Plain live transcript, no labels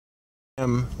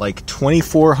I'm like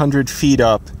 2,400 feet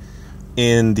up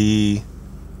in the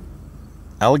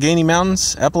Allegheny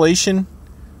Mountains, Appalachian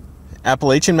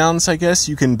Mountains, I guess.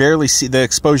 You can barely see. The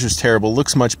exposure's terrible.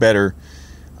 Looks much better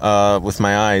with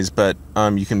my eyes, but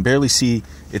you can barely see.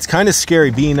 It's kind of scary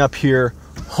being up here.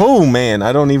 Oh man,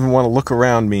 I don't even want to look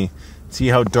around me, see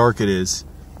how dark it is.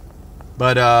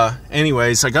 But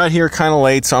anyways, I got here kind of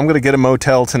late, so I'm gonna get a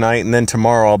motel tonight, and then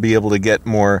tomorrow I'll be able to get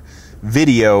more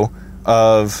video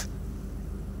of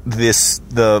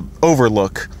the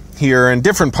overlook here and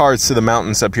different parts of the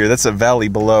mountains up here. That's a valley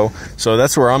below, so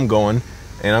that's where I'm going,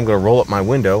 and I'm going to roll up my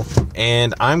window,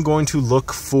 and I'm going to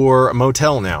look for a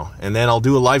motel now, and then I'll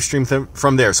do a live stream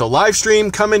from there. So live stream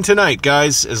coming tonight,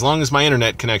 guys, as long as my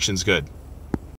internet connection's good.